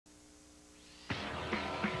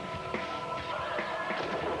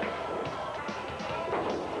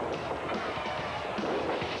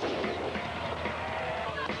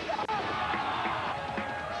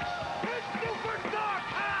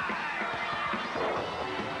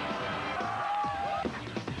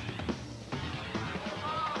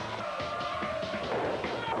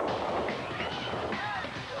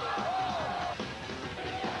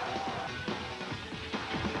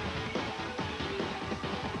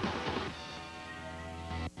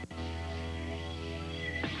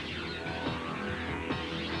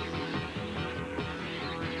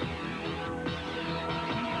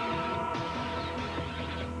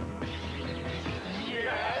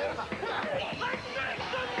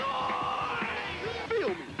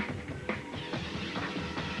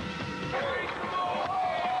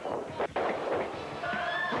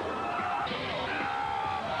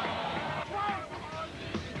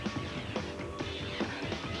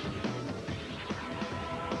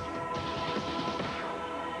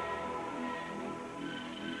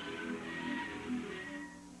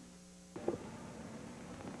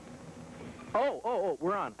Oh,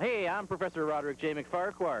 we're on. Hey, I'm Professor Roderick J.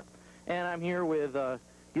 McFarquhar, and I'm here with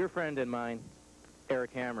your friend and mine,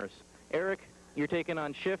 Eric Hammers. Eric, you're taking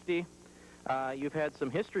on Shifty. You've had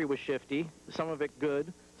some history with Shifty, some of it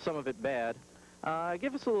good, some of it bad.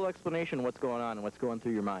 Give us a little explanation of what's going on and what's going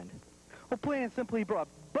through your mind. Well, plain and simply, he brought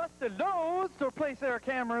busted nose to replace Eric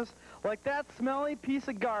Hammers like that smelly piece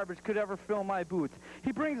of garbage could ever fill my boots.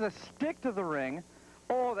 He brings a stick to the ring.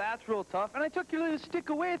 Oh, that's real tough. And I took your little stick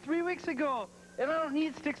away 3 weeks ago. And I don't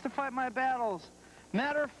need sticks to fight my battles.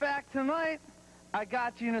 Matter of fact, tonight, I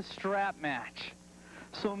got you in a strap match.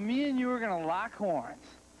 So me and you are going to lock horns.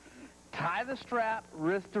 Tie the strap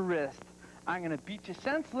wrist to wrist. I'm going to beat you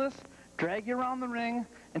senseless, drag you around the ring,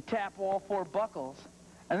 and tap all 4 buckles.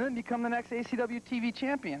 And then become the next ACW TV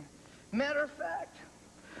champion. Matter of fact,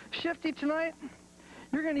 Shifty, tonight,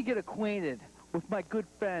 you're going to get acquainted with my good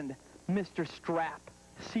friend, Mr. Strap.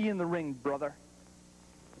 See you in the ring, brother.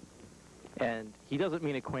 And he doesn't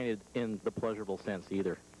mean acquainted in the pleasurable sense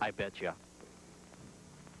either, I bet you.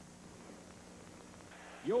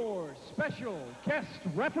 Your special guest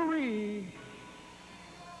referee,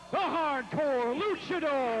 the hardcore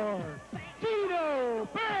luchador, Dino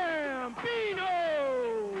Bambino!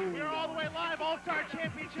 We're all the way live, All-Star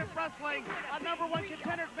Championship Wrestling, a #1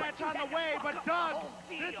 contenders match on the way, but Doug,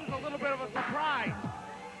 this is a little bit of a surprise.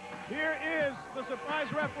 Here is the surprise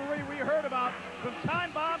referee we heard about from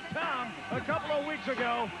Time Bomb Tom a couple of weeks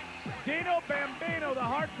ago. Dino Bambino, the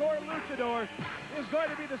hardcore luchador, is going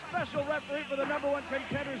to be the special referee for the #1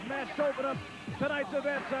 contenders match to open up tonight's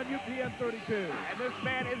events on UPN 32. And this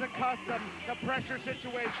man is accustomed to pressure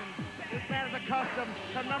situations. This man is accustomed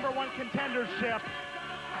to #1 contendership.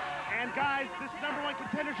 And guys, this #1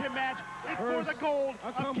 contendership match is for the gold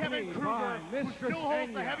of Kevin Kruger, who still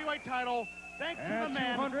holds the heavyweight title. Thanks to the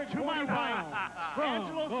man to my right,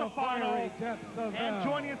 Angelo Stefano, and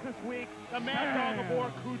joining us this week, the mad dog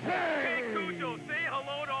aboard, Kujo. Hey, Kujo, say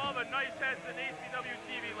hello to all the nice heads in ACW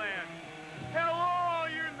TV land. Hello,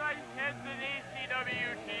 you nice heads in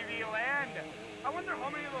ACW TV land. I wonder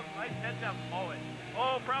how many of those nice heads have mullets.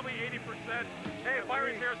 Oh, probably 80%. Hey,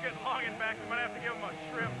 Byron's hair's getting long in back. I'm going to have to give him a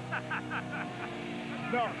trim.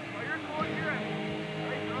 No. Well, you're going here.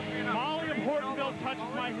 Molly of Hortonville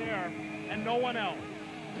touches my hair, and no one else.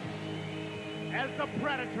 As the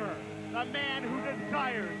Predator, the man who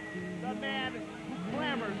desires, the man who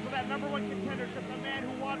clamors for that #1 contendership, the man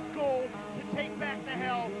who wants gold to take back to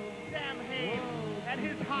hell, Sam Hayne, and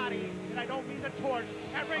his hottie, and I don't mean the torch,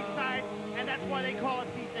 at ringside, and that's why they call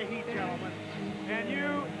it Beat the Heat, gentlemen. And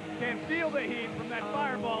you can feel the heat from that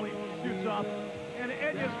fireball he shoots off. And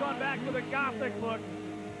Edya's gone back with a gothic look.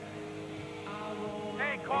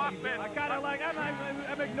 Hey, Kaufman. I kind of like,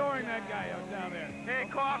 I'm ignoring that guy out down there. Hey,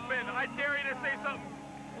 Kaufman, I dare you to say something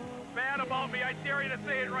bad about me. I dare you to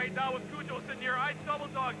say it right now with Kujo sitting here. I double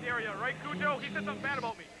dog dare you, right, Kujo? He said something bad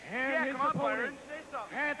about me. And yeah, his come on, opponent Byron. Say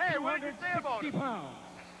something. at Hey, what did you say about 260 him? pounds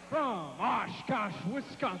from Oshkosh,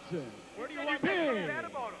 Wisconsin. Where do you want to say something bad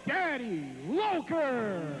about him? Daddy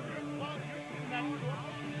Loker.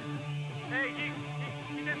 Hey,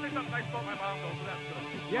 he did say something nice about my mom, though, so that's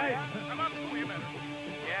good. Yeah. My mom's way better.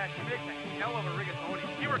 Yeah, she makes a hell of a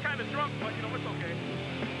rigatoni. You were kind of drunk, but, you know, it's okay.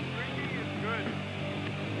 Drinking is good.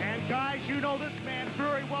 And guys, you know this man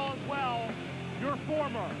very well as well. Your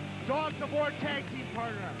former Dogs Aboard tag team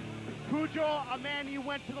partner. Kujo, a man you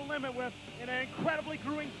went to the limit with in an incredibly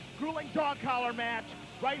grueling dog collar match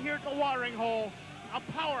right here at the watering hole. A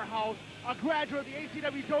powerhouse, a graduate of the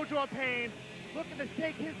ACW Dojo of Pain, looking to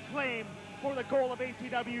stake his claim for the goal of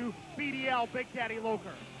ACW BDL Big Daddy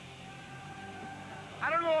Loker. I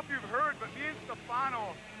don't know if you've heard, but me and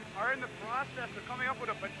Stefano are in the process of coming up with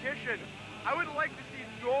a petition. I would like to see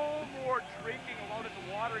no more drinking allowed at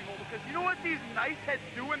the watering hole, because you know what these nice heads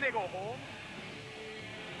do when they go home?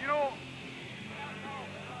 You know,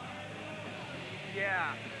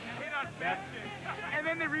 yeah, hit on fat chicks, and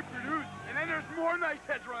then they reproduce, and then there's more nice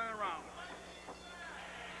heads running around.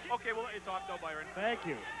 Okay, well, it's off now, Byron. Thank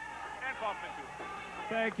you. And Kaufman, too.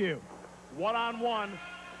 Thank you. One-on-one,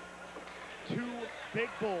 two big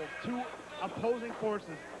bulls, two opposing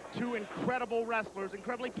forces, two incredible wrestlers,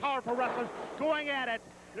 incredibly powerful wrestlers going at it.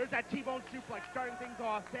 There's that T-bone suplex starting things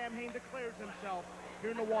off. Sam Hayne declares himself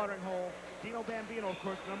here in the watering hole. Dino Bambino, of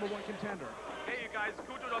course, #1 contender. Hey, you guys,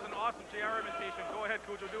 Kujo does an awesome JR imitation. Go ahead,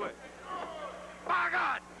 Kujo, do it. By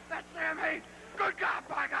God, that's Sam Hayne. Good God,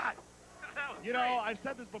 by God. You know, I've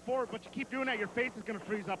said this before, but you keep doing that, your face is going to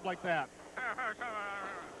freeze up like that.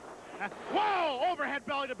 Whoa! Overhead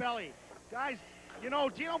belly to belly. Guys, you know,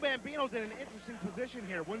 Dino Bambino's in an interesting position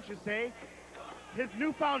here, wouldn't you say? His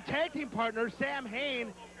newfound tag team partner, Sam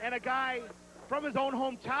Hayne, and a guy from his own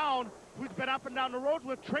hometown who's been up and down the roads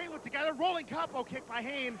with, trained with together, rolling combo kick by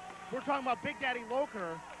Hayne. We're talking about Big Daddy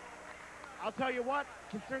Loker. I'll tell you what,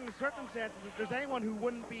 considering the circumstances, if there's anyone who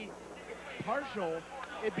wouldn't be partial,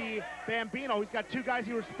 it'd be Bambino. He's got two guys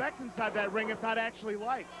he respects inside that ring, if not actually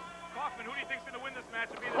likes. Kaufman, who do you think's going to win this match?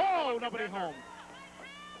 Oh, nobody home.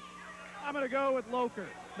 I'm going to go with Loker.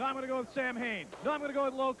 No, I'm going to go with Sam Hayne. No, I'm going to go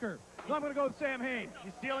with Loker. No, I'm going to go with Sam Hayne.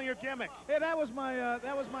 He's stealing your gimmick. Hey, that was my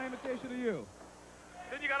invitation to you.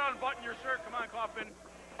 Then you got to unbutton your shirt. Come on, Kaufman.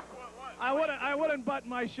 I wouldn't button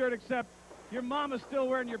my shirt except your mom is still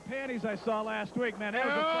wearing your panties I saw last week, man. That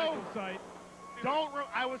was a psycho sight.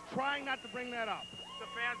 I was trying not to bring that up. The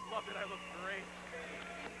fans loved it. I look great.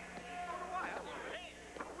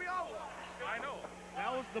 We all love it. I know.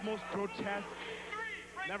 That was the most grotesque.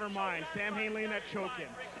 Never mind. Sam Hayne leading that choke in.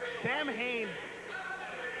 Sam Hayne.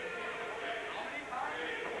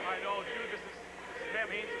 I know, dude. Sam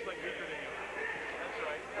Hayne's just like weaker than you. That's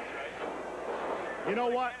right. That's right. You know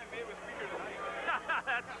what?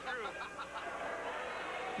 That's true.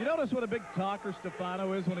 You notice what a big talker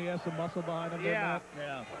Stefano is when he has some muscle behind him? Yeah.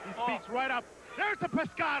 Yeah. He speaks right up. There's the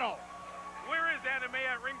pescado. Where is Anime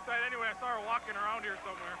at ringside anyway? I saw her walking around here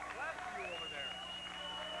somewhere. That's you over there.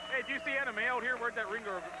 Hey, do you see Anime out here? Where'd that ring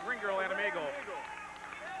girl Anime go?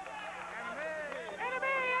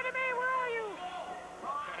 Anime, where are you?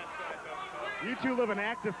 You two live an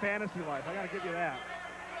active fantasy life. I got to give you that.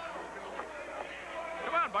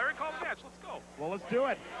 Come on, Byron, call the match. Let's go. Well, let's do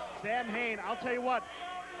it. Sam Hayne, I'll tell you what.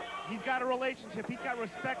 He's got a relationship. He's got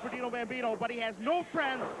respect for Dino Bambino, but he has no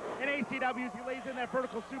friends in ACW. He lays in that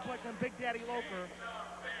vertical suplex on Big Daddy Loker.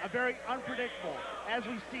 A very unpredictable, as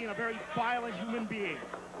we've seen, a very violent human being.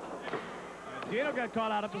 Dino got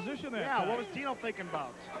caught out of position there. Yeah, what was Dino thinking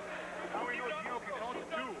about? How we know Dino can count to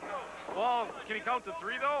 2? Well, can he count to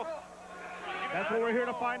 3, though? That's what we're here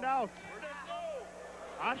to find out.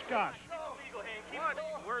 Oshkosh. What?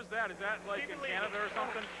 Where's that? Is that like in Canada or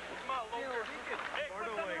something?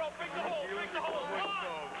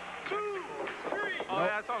 Oh,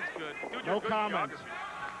 that sounds good. Dude, No you're good comment. geography.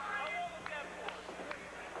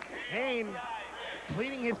 Hayne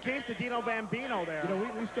pleading his case to Dino Bambino there. You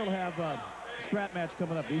know, we still have a scrap match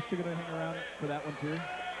coming up. These two going to hang around for that one, too?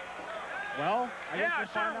 Well, I guess Yeah, we'll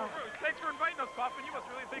sure. find out. Thanks for inviting us, Kaufman. You must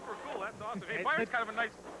really think we're cool. That's awesome. Hey, Byron's kind of a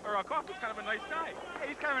nice, or Kaufman's kind of a nice guy. Yeah,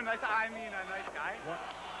 he's kind of a nice guy.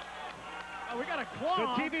 Oh, we got a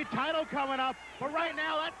claw. The TV title coming up, but right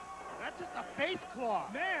now that's just a face claw.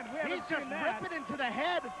 Man, we haven't He's just seen that. ripping into the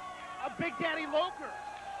head of Big Daddy Loker.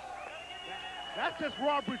 That's just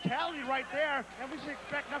raw brutality right there, and we should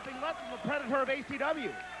expect nothing less from the predator of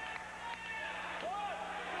ACW.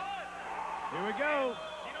 Here we go.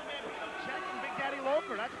 Dino Bambino checking Big Daddy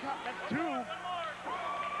Loker. That's 2. We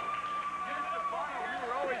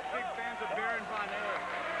were always big fans of Baron Von Erich.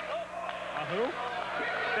 Who?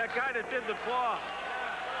 That guy that did the claw.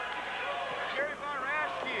 Jerry Von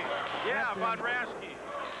Raschke. Yeah, Von Raschke.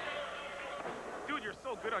 Dude, you're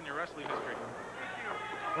so good on your wrestling history.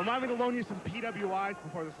 Remind me to loan you some PWIs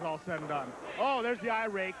before this is all said and done. Oh, there's the eye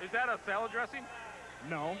rake. Is that a salad dressing?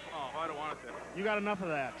 No. Oh, I don't want it then. You got enough of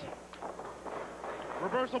that.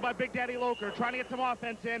 Reversal by Big Daddy Loker, trying to get some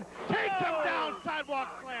offense in. Takes him down,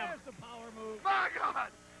 sidewalk slam. There's the power move. My God!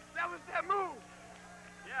 That was that move!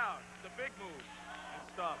 Yeah, the big move and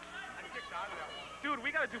stuff. I kicked out of that one. Dude,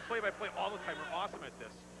 we got to do play-by-play all the time. We're awesome at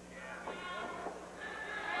this.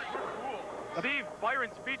 We're cool. Steve,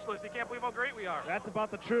 Byron's speechless. He can't believe how great we are. That's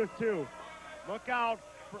about the truth, too. Look out.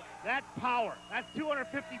 That's power. That's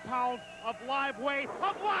 250 pounds of live weight,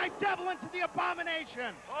 of live devil into the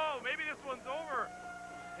abomination. Oh, maybe this one's over.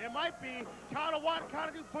 It might be. Count of 1,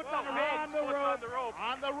 count of 2, puts on the rope. Haynes puts on the rope.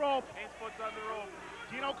 On the rope. Haynes puts on the rope.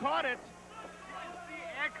 Dino caught it.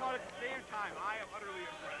 And caught it at the same time. I am utterly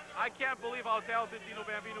impressed. I can't believe how talented Dino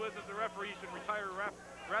Bambino is as a referee. He should retire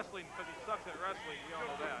wrestling because he sucks at wrestling. We all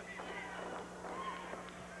know that.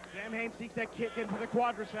 Sam Hayne seeks that kick into the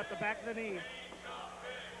quadricep, the back of the knee.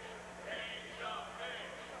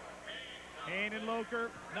 Hayne and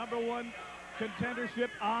Loker, #1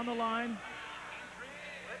 contendership on the line.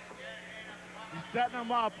 He's setting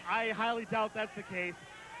him up. I highly doubt that's the case.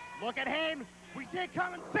 Look at Hayne. We see it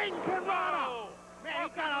coming. Satan Conrada. Oh. Man, he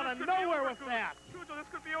got out of nowhere with that. Kujo, this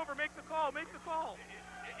could be over. Make the call. Make the call.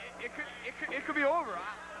 It could be over.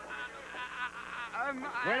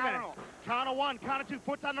 Wait a minute. Count of 1, count of 2.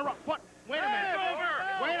 Foot's on the rope. Foot. Wait a minute. It's over.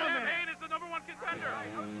 Wait a Sam minute. Hayne is the #1 contender.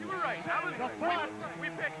 You were right. The foot. We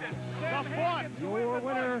picked it. The foot. Your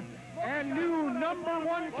winner and new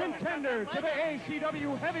 #1 contender to the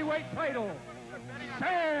ACW heavyweight title,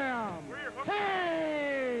 Sam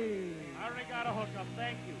Hayne. I already got a hookup.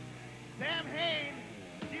 Thank you. Sam Hayne,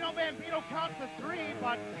 Dino Bambino counts to 3,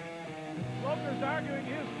 but Loker's arguing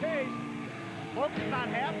his case. Loker's not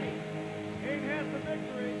happy. Hayne has the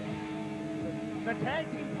victory. The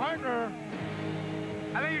tag team partner.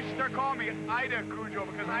 I think you should start calling me Ida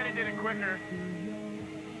Kujo because Ida did it quicker.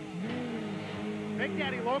 Big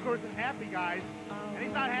Daddy Loker isn't happy, guys. And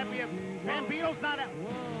he's not happy if Bambino's not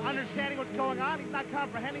understanding what's going on. He's not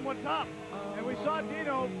comprehending what's up. And we saw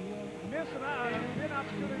Dino miss an pin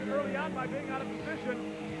opportunity early on by being out of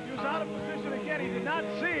position. He was out of position again. He did not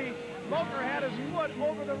see Loker had his foot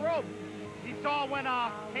over the rope. He saw when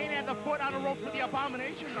Hayne had the foot on the rope for the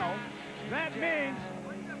abomination, though. That means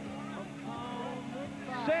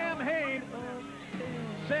Sam Hayne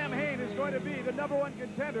is going to be the #1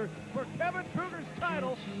 contender for Kevin Kruger's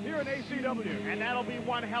title here in ACW. And that'll be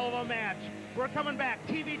one hell of a match. We're coming back.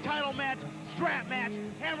 TV title match, strap match,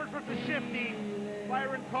 Hammers versus Shifty.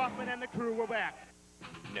 Byron Kaufman and the crew will back.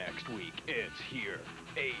 Next week, it's here.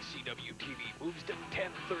 ACW TV moves to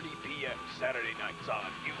 10:30 p.m. Saturday nights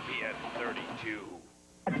on UPN 32.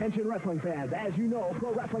 Attention wrestling fans, as you know,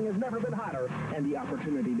 pro wrestling has never been hotter, and the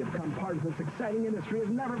opportunity to become part of this exciting industry has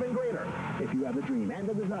never been greater. If you have the dream and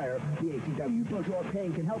the desire, the ACW Dojo of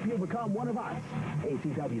Pain can help you become one of us.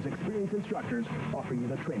 ACW's experienced instructors offer you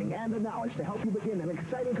the training and the knowledge to help you begin an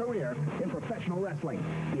exciting career in professional wrestling.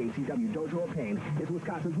 The ACW Dojo of Pain is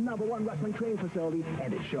Wisconsin's #1 wrestling training facility,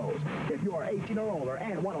 and it shows. If you are 18 or older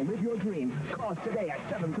and want to live your dream, call us today at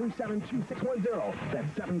 737-2610. That's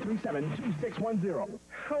 737-2610.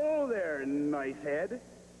 Hello there, nice head.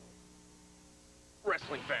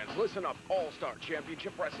 Wrestling fans, listen up. All-Star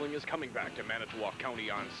Championship Wrestling is coming back to Manitowoc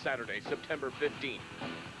County on Saturday, September 15th.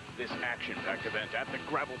 This action-packed event at the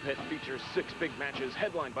Gravel Pit features 6 big matches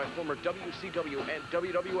headlined by former WCW and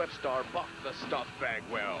WWF star Buck the Stuff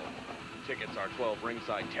Bagwell. Tickets are 12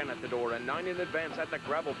 ringside, 10 at the door, and 9 in advance at the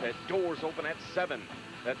Gravel Pit. Doors open at 7.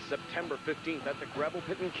 That's September 15th at the Gravel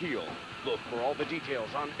Pit in Kiel. Look for all the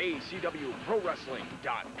details on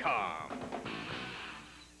acwprowrestling.com.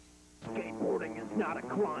 Skateboarding is not a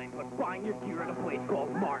climb, but buying your gear at a place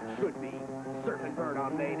called Mark should be. Surf and Burn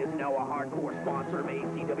on Main is now a hardcore sponsor of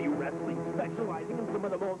ACW Wrestling, specializing in some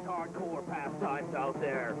of the most hardcore pastimes out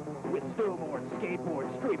there. With snowboards,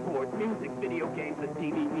 skateboards, streetboards, music, video games, and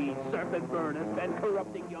DVDs, Surf and Burn has been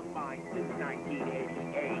corrupting young minds since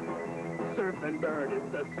 1988. Surf and Burn is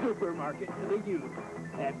the supermarket to the youth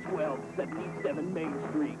at 1277 Main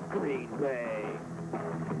Street, Green Bay.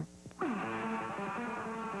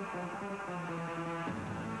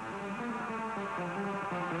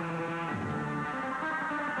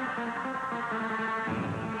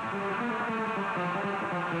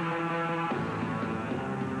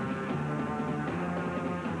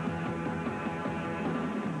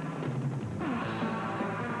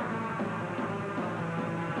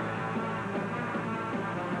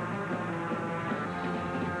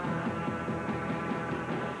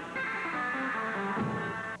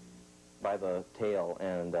 By the tail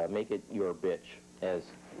and make it your bitch, as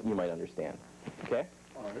you might understand. Okay?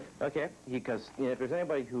 All right. Okay, because if there's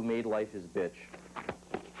anybody who made life his bitch,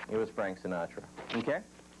 it was Frank Sinatra. Okay?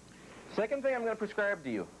 Second thing I'm going to prescribe to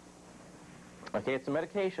you. Okay, it's a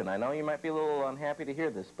medication. I know you might be a little unhappy to hear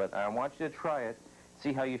this, but I want you to try it,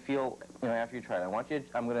 see how you feel, after you try it.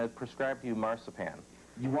 I'm going to prescribe to you marzipan.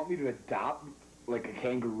 You want me to adopt like a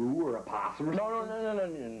kangaroo or a possum or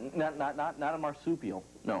something? No, not a marsupial.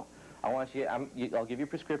 No. I want you, I'll give you a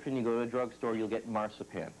prescription, you go to a drugstore, you'll get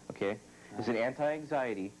marzipan, okay? It's an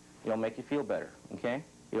anti-anxiety, it'll make you feel better, okay?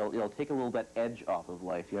 It'll take a little bit edge off of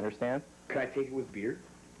life, you understand? Could I take it with beer?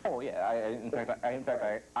 Oh, yeah, in fact,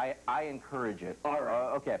 I encourage it. All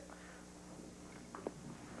right. Okay.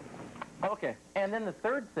 Okay, and then the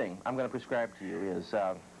third thing I'm going to prescribe to you is,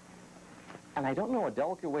 and I don't know a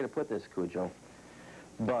delicate way to put this, Kujo,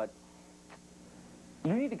 but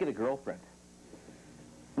you need to get a girlfriend.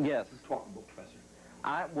 Yes. Let's talk about, Professor.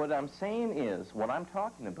 What I'm saying is, what I'm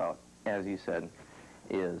talking about, as you said,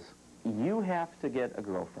 is you have to get a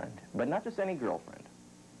girlfriend, but not just any girlfriend,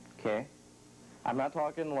 okay? I'm not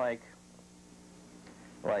talking like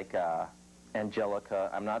Angelica.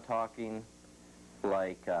 I'm not talking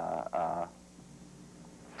like,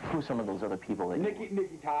 who's some of those other people that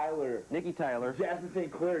Nikki Tyler. Nikki Tyler. Jasmine St.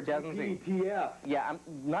 Clair. Jasmine St. GPTF. Yeah, I'm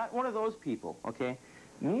not one of those people, okay?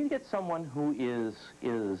 You need to get someone who is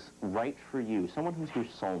right for you, someone who's your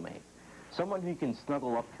soulmate, someone who you can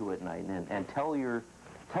snuggle up to at night and tell your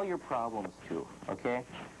problems to, okay?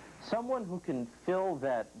 Someone who can fill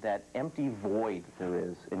that empty void there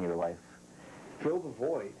is in your life. Fill the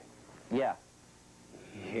void. Yeah.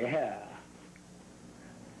 Yeah.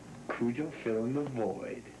 Kujo filling the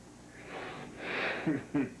void.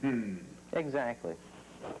 Exactly.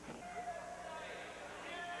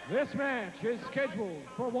 This match is scheduled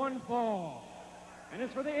for one fall, and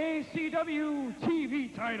it's for the ACW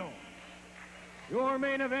TV title. Your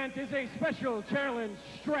main event is a special challenge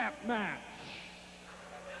strap match.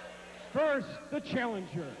 First, the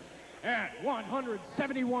challenger at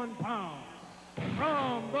 171 pounds,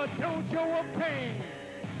 from the Dojo of Pain,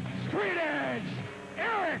 Street Edge,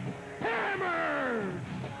 Eric Hammers.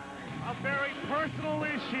 A very personal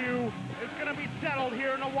issue is going to be settled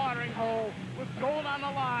here in the watering hole with gold on the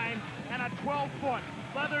line and a 12-foot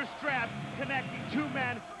leather strap connecting two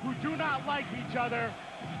men who do not like each other.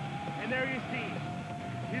 And there you see,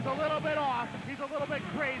 he's a little bit off, he's a little bit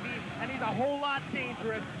crazy, and he's a whole lot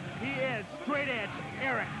dangerous. He is Straight Edge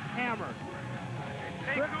Eric Hammers.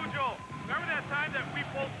 Hey, Kujo, remember that time that we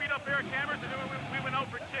both beat up Eric Hammers and then we went out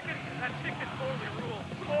for chicken? That chicken totally ruled.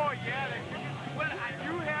 Oh, yeah, that chicken.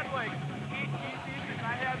 You had like 8 pieces and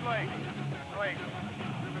I had like,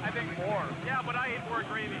 I think more. Yeah, but I ate more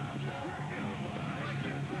gravy.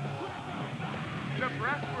 The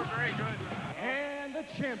breasts were very good. And the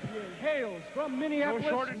champion hails from Minneapolis, No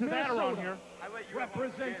shortage of that around Minnesota, here.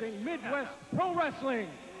 representing Midwest Pro Wrestling,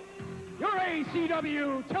 your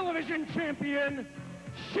ACW television champion,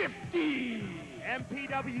 Shifty.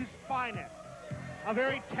 MPW's finest. A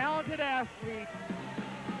very talented athlete.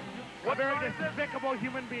 A very despicable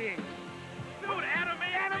human being. Dude, anime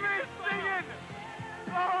is singing!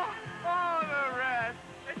 Oh, the rest.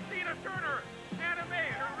 It's Tina Turner. Anime.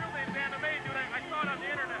 Her real name's Anime, dude. I saw it on the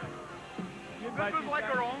internet. This was like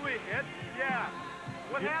her only hit? Yeah.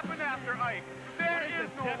 What happened after Ike? There is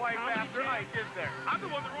no life after Ike, is there? I'm the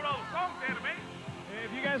one that wrote all the songs, Anime.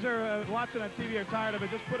 If you guys are watching on TV or tired of it,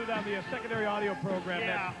 just put it on the secondary audio program.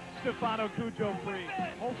 Yeah. That's Stefano Kujo free.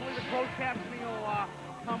 Hopefully the closed captioning will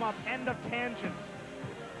come up. End of tangent.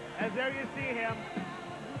 As there you see him,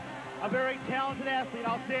 a very talented athlete.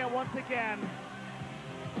 I'll say it once again.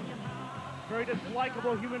 Very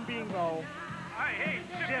dislikable human being, though. Hey,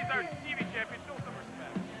 Shifty's our TV champion. Show some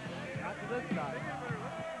respect. Not to this guy.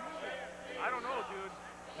 I don't know, dude.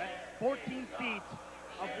 That's 14 feet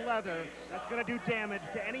of leather that's going to do damage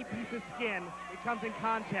to any piece of skin it comes in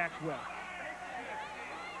contact with.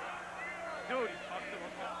 Dude, he's fucked him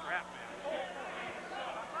with that crap, man.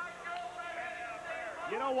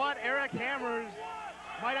 You know what? Eric Hammers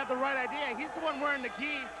might have the right idea. He's the one wearing the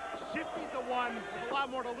gi. Shifty's the one with a lot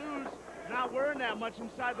more to lose, not wearing that much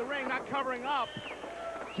inside the ring, not covering up,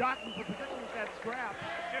 jockeying for position with that strap.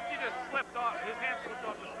 Shifty just slipped off. His hand slipped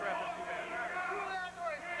off the strap. That's too bad.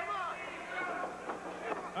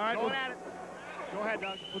 All right, Going at it. Go ahead,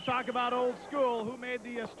 Doug. we'll talk about old school. Who made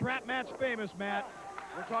the strap match famous, Matt?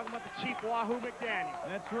 We're talking about the Chief Wahoo McDaniel.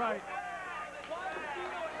 That's right.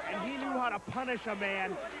 And he knew how to punish a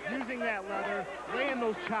man using that leather, laying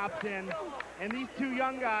those chops in. And these two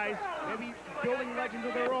young guys may be building legends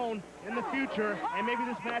of their own in the future, and maybe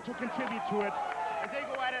this match will contribute to it. As they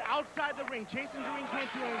go at it outside the ring, Jason Green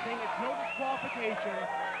can't do anything. It's no disqualification.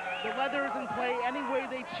 The leather is in play any way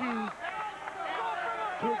they choose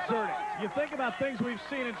to exert it. You think about things we've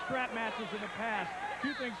seen in strap matches in the past.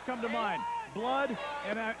 Two things come to mind. Blood,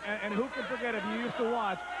 and who can forget if you used to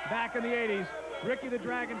watch back in the 80s, Ricky the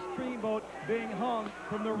Dragon Steamboat being hung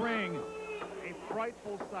from the ring. A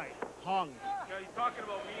frightful sight. Hung. Yeah, he's talking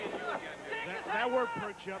about me and you again, dude. That word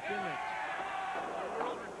perked you up, didn't it? The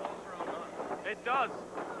world revolves around us. It does.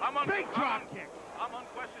 Big drop kick. I'm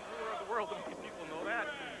unquestioned ruler of the world, and these people know that.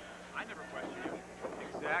 I never questioned you.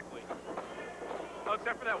 Exactly. Oh,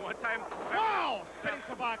 except for that one time. Wow! Spinning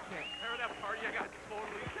sabot kick. Remember that party I got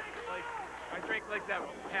totally, like, I drank like that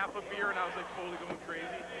half a beer and I was like totally going crazy.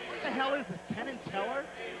 What the hell is this, Penn and Teller?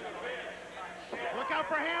 Look out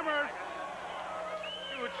for Hammers.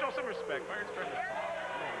 Dude, show some respect. Byron's trying to talk.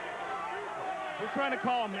 We're trying to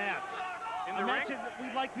call a match. In a the match ring? that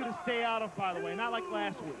we'd like you to stay out of, by the way, not like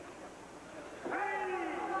last week. The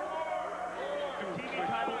TV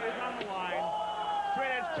title is on the line.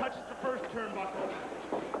 Straight Edge touches the first turnbuckle.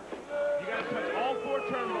 You got to touch all 4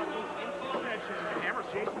 turnbuckles in succession. Hammers,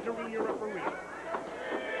 Jason Doreen, your referee.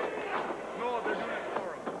 No, they're doing it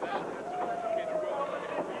for him.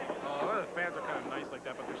 Oh, the fans are kind of nice like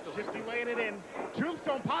that, but they're still... Shifty laying it in.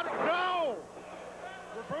 Tombstone powder. No!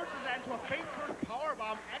 Reverses that into a face first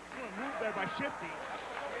powerbomb. Excellent move there by Shifty.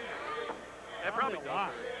 That probably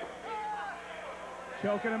does.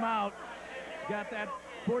 Choking him out. Got that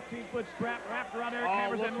 14-foot strap wrapped around Eric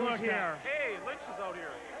Hammers and look here. Hey, Lynch is out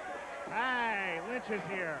here. Hey, Lynch is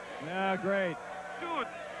here. Yeah, great. Dude,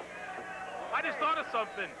 I just thought of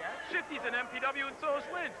something. Shifty's an MPW and so is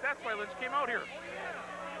Lynch. That's why Lynch came out here.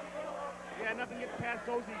 Yeah, nothing gets past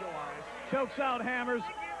those eagle eyes. Chokes out Hammers.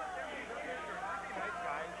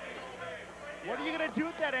 What are you going to do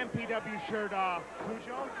with that MPW shirt,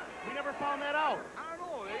 Kujo? We never found that out. I don't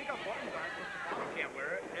know. They got buttons on it, so you can't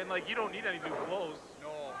wear it. And, like, you don't need any new clothes.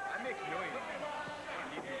 No, I make millions. I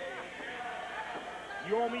don't need new clothes.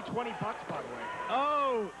 You owe me 20 bucks, by the way.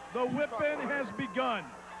 Oh, the whipping has begun.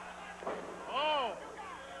 Oh,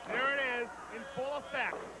 there it is, in full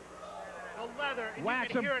effect. The leather, and Whack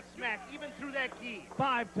you can him. hear it smack, even through that gi.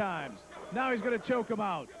 5 times. Now he's going to choke him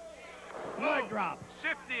out. Leg drop.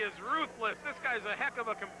 Shifty is ruthless. This guy's a heck of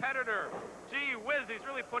a competitor. Gee whiz, he's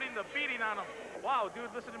really putting the beating on him. Wow, dude,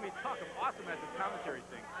 listen to me talk. I'm awesome at this commentary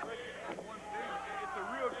thing. One thing, it's a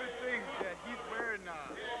real good thing that he's wearing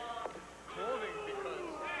clothing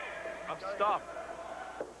because of stuff.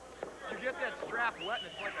 You get that strap wet and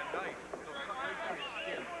it's like a knife. It'll cut right through the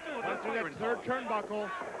skin. Dude, Went through that third turnbuckle.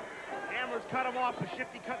 Hammers cut him off, but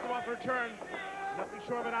Shifty cuts him off for a turn. Nothing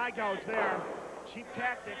short of an eye gouge there. Cheap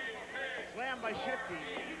tactic. Slammed by Shifty.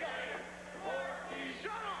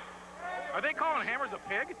 Are they calling Hammers a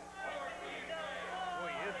pig? Boy,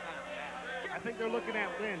 he is kind of bad. I think they're looking at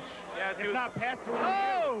Lynch. Yeah, If dude. not, pass to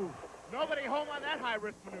Oh! Nobody home on that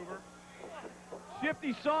high-risk maneuver.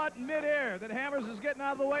 Shifty saw it in midair that Hammers is getting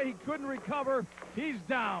out of the way. He couldn't recover. He's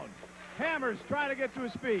down. Hammers trying to get to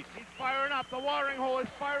his feet. He's firing up. The watering hole is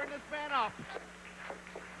firing this man up.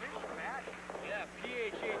 Yeah,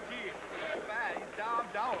 P-H-A-T. He's bad. He's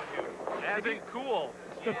down with you. As in cool.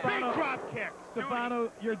 Big Stefano, drop kick.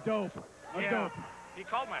 Stefano, you're dope. A Yeah. dope. He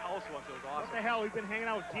called my house once. It was What awesome. the hell? We've been hanging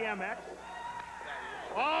out with DMX.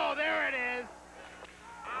 Oh, there it is.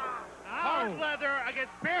 Hard leather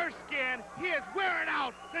against bare skin. He is wearing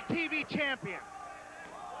out the TV champion.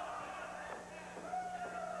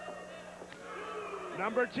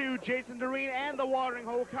 Number 2, Jason Doreen and the watering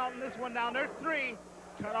hole counting this one down. There's 3.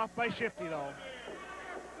 Cut off by Shifty, though.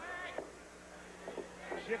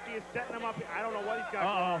 Shifty is setting him up. I don't know what he's got going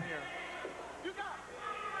on here.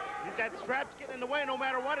 That strap's getting in the way no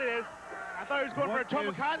matter what it is. I thought he was going What for a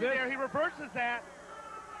is Tomikaze this? there. He reverses that.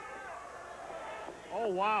 Oh,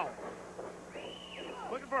 wow.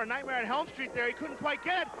 Looking for a nightmare at Helm Street there. He couldn't quite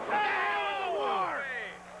get it. Oh!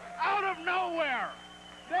 Out of nowhere.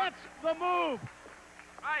 That's the move.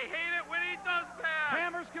 I hate it when he does that.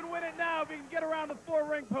 Hammers can win it now if he can get around the 4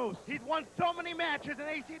 ring posts. He's won so many matches in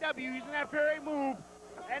ACW using that very move.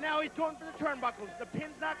 And now he's going for the turnbuckles. The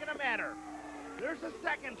pin's not going to matter. There's the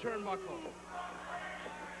second turnbuckle.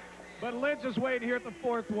 But Lynch is waiting here at the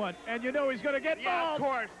 4th one. And you know he's going to get Yeah, balled. of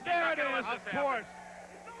course. There it He's not is. gonna let Of this course.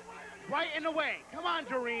 Right in the way. Come on,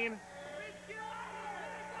 Doreen.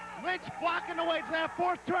 Lynch blocking the way to that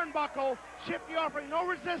 4th turnbuckle. Shifty offering no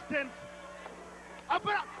resistance. Up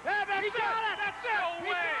and up. Yeah, he got it. That's it. No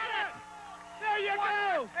He way. got it. There you What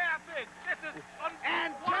go. just happened? This is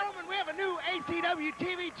And what? gentlemen, we have a new ACW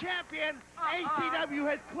TV champion. ACW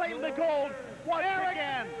has claimed the gold once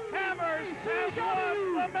again. Hammers has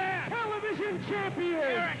won the match. Television champion.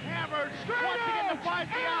 Eric Hammers once again defies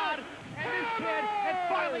the odds. And this kid has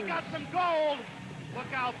finally got some gold.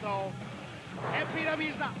 Look out, though.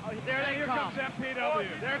 MPW's not. Oh, there they Here come. comes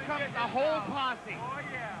MPW. There comes the whole posse. Oh,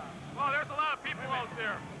 yeah. Well, there's a lot of people out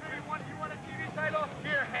there. You want a TV title?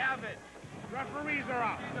 Here, have it. Referees are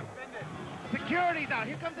out. Defend it. Security's out.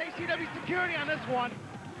 Here comes ACW security on this one.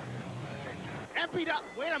 MPW.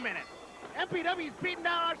 Wait a minute. MPW's beating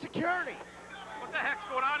down our security. What the heck's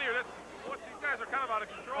going on here? These guys are kind of out of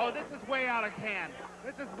control. Oh, this is way out of hand.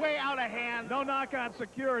 This is way out of hand. No knock on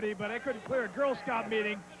security, but they couldn't clear a Girl Scout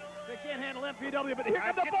meeting. They can't handle MPW, but here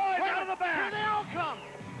come the boys out of the Here back. they all come.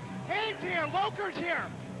 Hayne's here. Loker's here.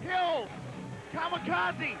 Hill.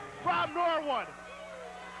 Kamikaze from Norwood.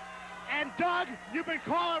 And Doug, you've been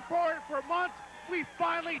calling for it for months. We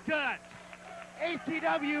finally done it.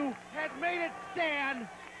 ACW has made it stand,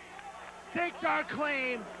 staked our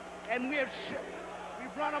claim, and we've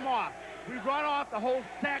run them off. We've run off the whole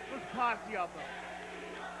sackless posse of them.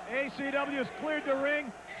 ACW has cleared the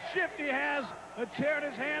ring. Shifty has a chair in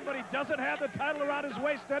his hand, but he doesn't have the title around his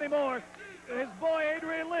waist anymore. His boy,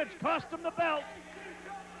 Adrian Lynch, cost him the belt.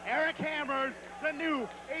 Eric Hammers, the new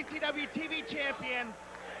ACW TV champion.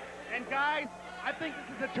 And guys, I think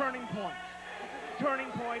this is a turning point. This is a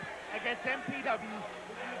turning point against MPW.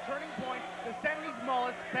 This is a turning point to send these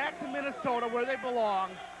mullets back to Minnesota where they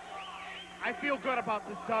belong. I feel good about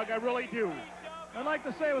this, Doug. I really do. I'd like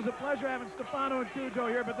to say it was a pleasure having Stefano and Kujo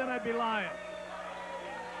here, but then I'd be lying.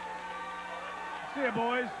 See you,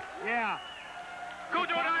 boys. Yeah,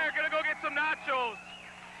 Kujo and I are going to go get some nachos.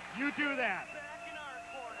 you do that.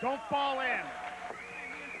 Don't fall in.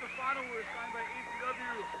 Stefano were assigned by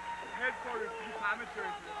ACW headquarters to do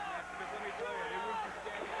commentary for this match, because let me tell you, they wouldn't be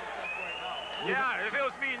standing for stuff right now. Yeah, if it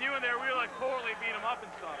was me and you in there, we would like totally beat them up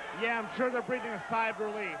and stuff. Yeah, I'm sure they're breathing a sigh of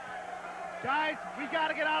relief. Guys, we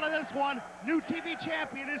got to get out of this one. New TV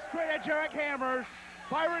champion is Straight Edge Eric Hammers.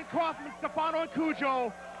 Byron Kaufman, Stefano, and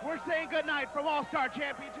Kujo. We're saying goodnight from All-Star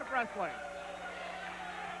Championship Wrestling.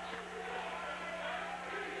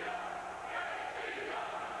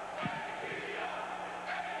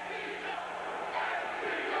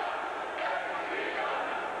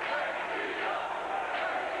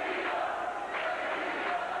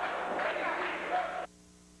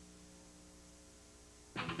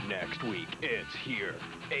 Next week, it's here.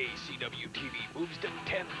 ACW TV moves to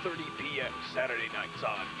 10:30 p.m. Saturday nights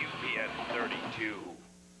on UPN 32.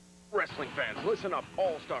 Wrestling fans, listen up.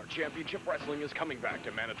 All-Star Championship Wrestling is coming back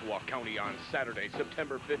to Manitowoc County on Saturday,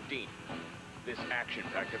 September 15th. This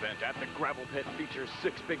action-packed event at the Gravel Pit features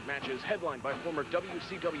 6 big matches headlined by former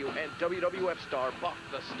WCW and WWF star Buck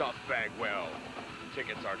the Stuff Bagwell.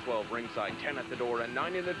 Tickets are 12 ringside, 10 at the door, and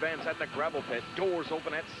 9 in advance at the Gravel Pit. Doors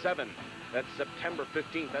open at 7. That's September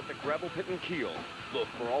 15th at the Gravel Pit in Kiel. Look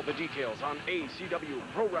for all the details on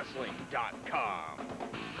acwprowrestling.com.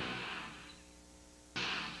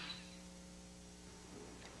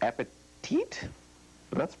 Appetit?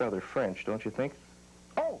 That's rather French, don't you think?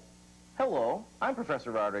 Oh, hello. I'm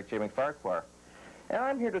Professor Roderick J. McFarquhar, and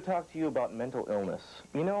I'm here to talk to you about mental illness.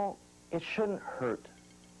 You know, it shouldn't hurt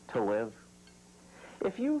to live.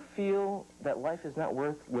 If you feel that life is not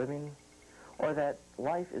worth living, or that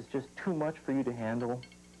life is just too much for you to handle,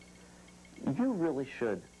 you really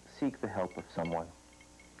should seek the help of someone.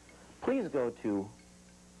 Please go to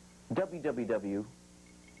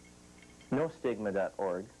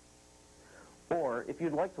www.nostigma.org, or if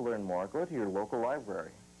you'd like to learn more, go to your local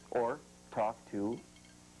library, or talk to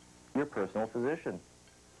your personal physician.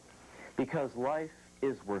 Because life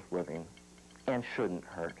is worth living and shouldn't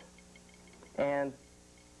hurt. And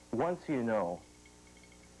once you know,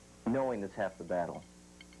 knowing is half the battle.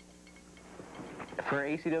 For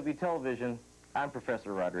ACW Television, I'm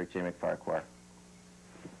Professor Roderick J. McFarquhar.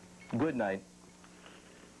 Good night.